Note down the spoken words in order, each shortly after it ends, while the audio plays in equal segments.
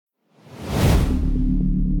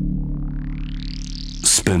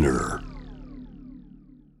Spinner.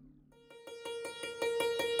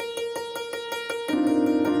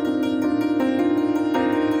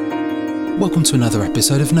 Welcome to another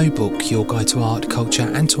episode of Notebook, your guide to art, culture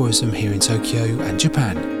and tourism here in Tokyo and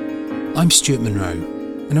Japan. I'm Stuart Monroe,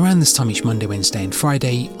 and around this time each Monday, Wednesday and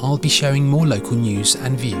Friday, I'll be sharing more local news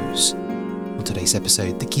and views. On today's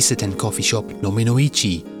episode, the Coffee-Tei coffee shop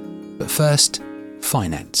Nominoichi. But first,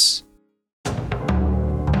 finance.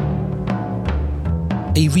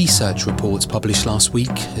 A research report published last week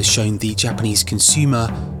has shown the Japanese consumer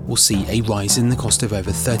will see a rise in the cost of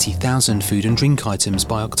over 30,000 food and drink items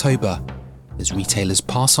by October, as retailers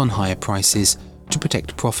pass on higher prices to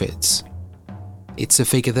protect profits. It's a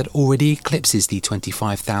figure that already eclipses the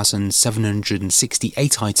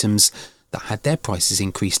 25,768 items that had their prices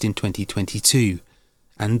increased in 2022,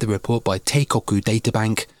 and the report by Teikoku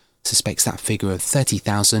Databank suspects that figure of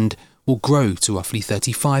 30,000 will grow to roughly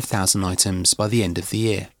 35,000 items by the end of the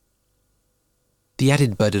year. The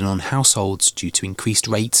added burden on households due to increased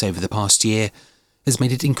rates over the past year has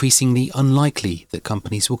made it increasingly unlikely that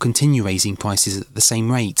companies will continue raising prices at the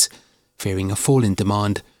same rate, fearing a fall in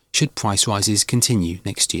demand should price rises continue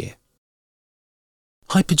next year.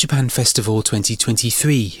 Hyper Japan Festival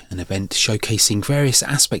 2023, an event showcasing various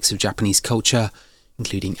aspects of Japanese culture,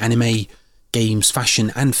 including anime, games,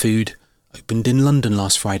 fashion and food, opened in London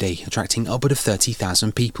last Friday, attracting upward of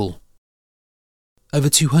 30,000 people. Over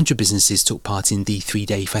 200 businesses took part in the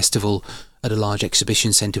three-day festival at a large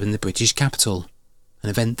exhibition centre in the British capital, an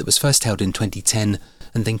event that was first held in 2010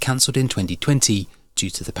 and then cancelled in 2020 due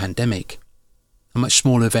to the pandemic. A much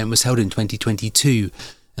smaller event was held in 2022,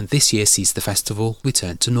 and this year sees the festival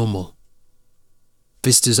return to normal.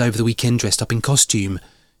 Visitors over the weekend dressed up in costume,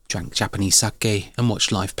 drank Japanese sake and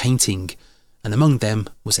watched live painting, and among them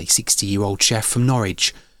was a 60-year-old chef from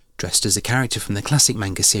Norwich, dressed as a character from the classic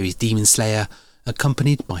manga series Demon Slayer,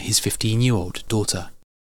 accompanied by his 15-year-old daughter.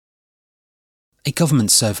 A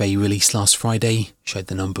government survey released last Friday showed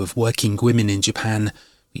the number of working women in Japan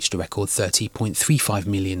reached a record 30.35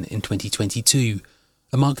 million in 2022,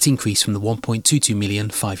 a marked increase from the 1.22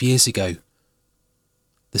 million 5 years ago.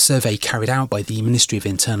 The survey carried out by the Ministry of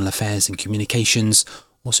Internal Affairs and Communications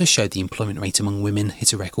also showed the employment rate among women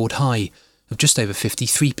hit a record high of just over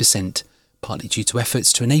 53%, partly due to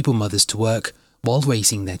efforts to enable mothers to work while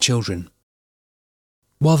raising their children.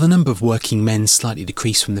 While the number of working men slightly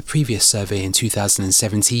decreased from the previous survey in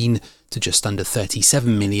 2017 to just under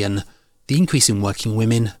 37 million, the increase in working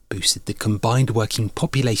women boosted the combined working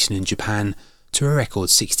population in Japan to a record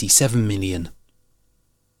 67 million.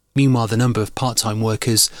 Meanwhile, the number of part-time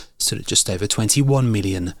workers stood at just over 21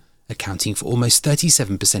 million, accounting for almost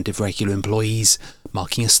 37% of regular employees,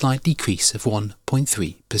 marking a slight decrease of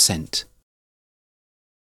 1.3%.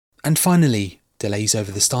 And finally, delays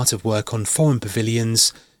over the start of work on foreign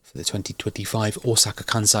pavilions for the 2025 Osaka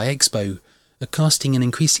Kansai Expo are casting an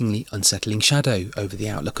increasingly unsettling shadow over the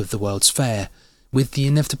outlook of the World's Fair, with the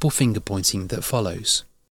inevitable finger-pointing that follows.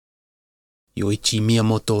 Yoichi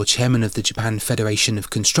Miyamoto, chairman of the Japan Federation of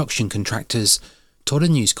Construction Contractors, told a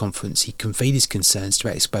news conference he conveyed his concerns to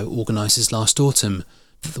Expo organisers last autumn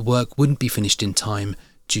that the work wouldn't be finished in time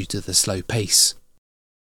due to the slow pace.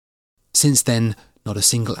 Since then, not a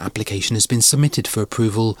single application has been submitted for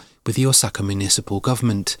approval with the Osaka municipal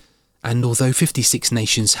government, and although 56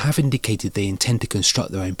 nations have indicated they intend to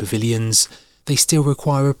construct their own pavilions, they still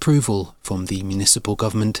require approval from the municipal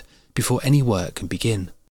government before any work can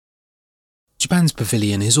begin. Japan's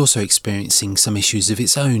pavilion is also experiencing some issues of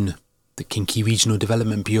its own. The Kinki Regional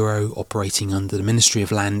Development Bureau, operating under the Ministry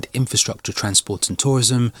of Land, Infrastructure, Transport and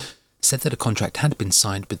Tourism, said that a contract had been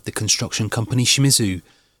signed with the construction company Shimizu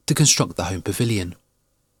to construct the home pavilion.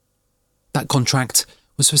 That contract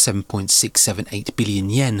was for 7.678 billion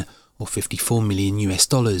yen, or $54 million,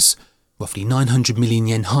 roughly 900 million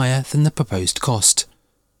yen higher than the proposed cost.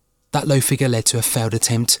 That low figure led to a failed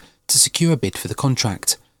attempt to secure a bid for the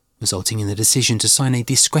contract, resulting in the decision to sign a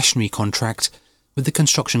discretionary contract with the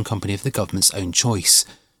construction company of the government's own choice,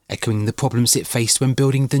 echoing the problems it faced when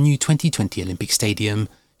building the new 2020 Olympic Stadium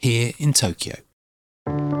here in Tokyo.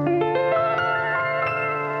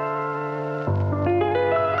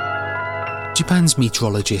 Japan's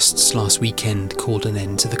meteorologists last weekend called an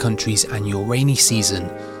end to the country's annual rainy season,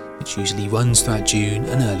 which usually runs throughout June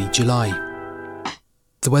and early July.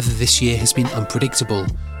 The weather this year has been unpredictable,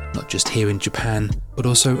 not just here in Japan, but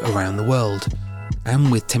also around the world,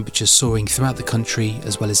 and with temperatures soaring throughout the country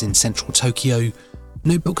as well as in central Tokyo,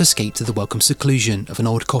 Notebook escaped to the welcome seclusion of an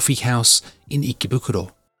old coffee house in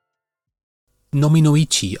Ikebukuro.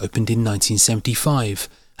 Nominoichi opened in 1975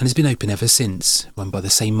 and has been open ever since, run by the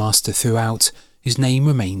same master throughout, whose name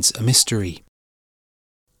remains a mystery.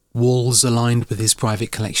 walls are lined with his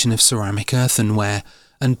private collection of ceramic earthenware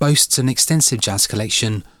and boasts an extensive jazz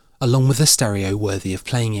collection, along with a stereo worthy of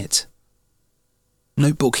playing it.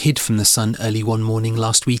 Notebook hid from the sun early one morning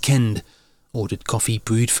last weekend, ordered coffee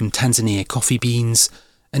brewed from Tanzania coffee beans,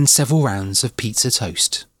 and several rounds of pizza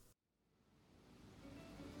toast.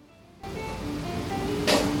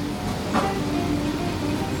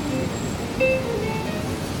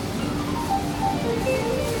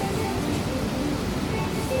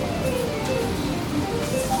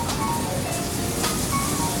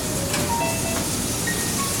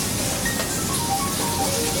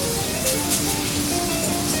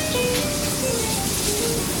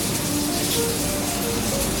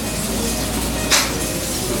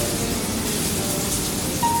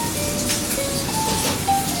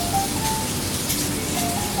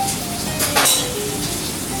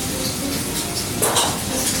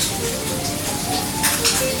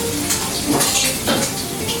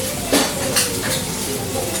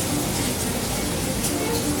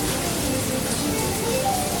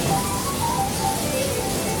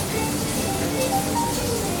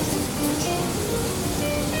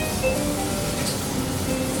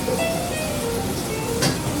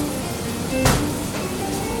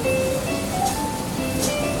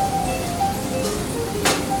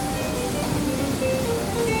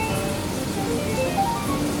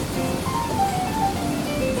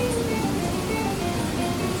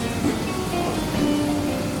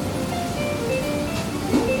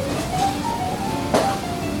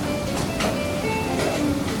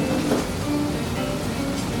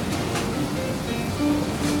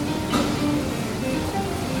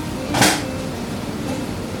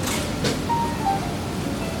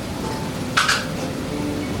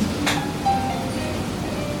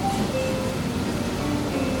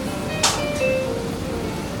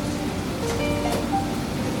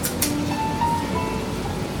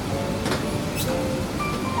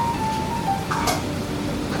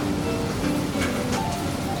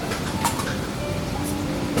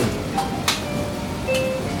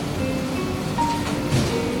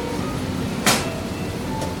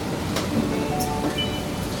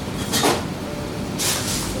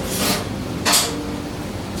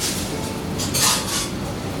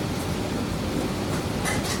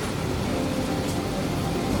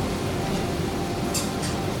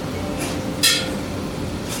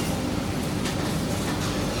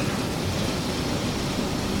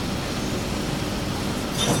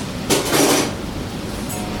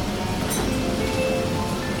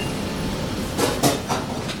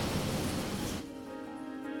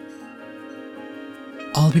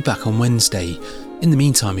 I'll be back on Wednesday. In the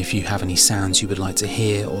meantime, if you have any sounds you would like to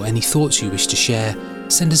hear or any thoughts you wish to share,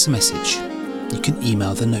 send us a message. You can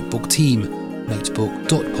email the Notebook team,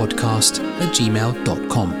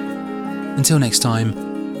 notebook.podcast@gmail.com. Until next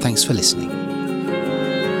time, thanks for listening.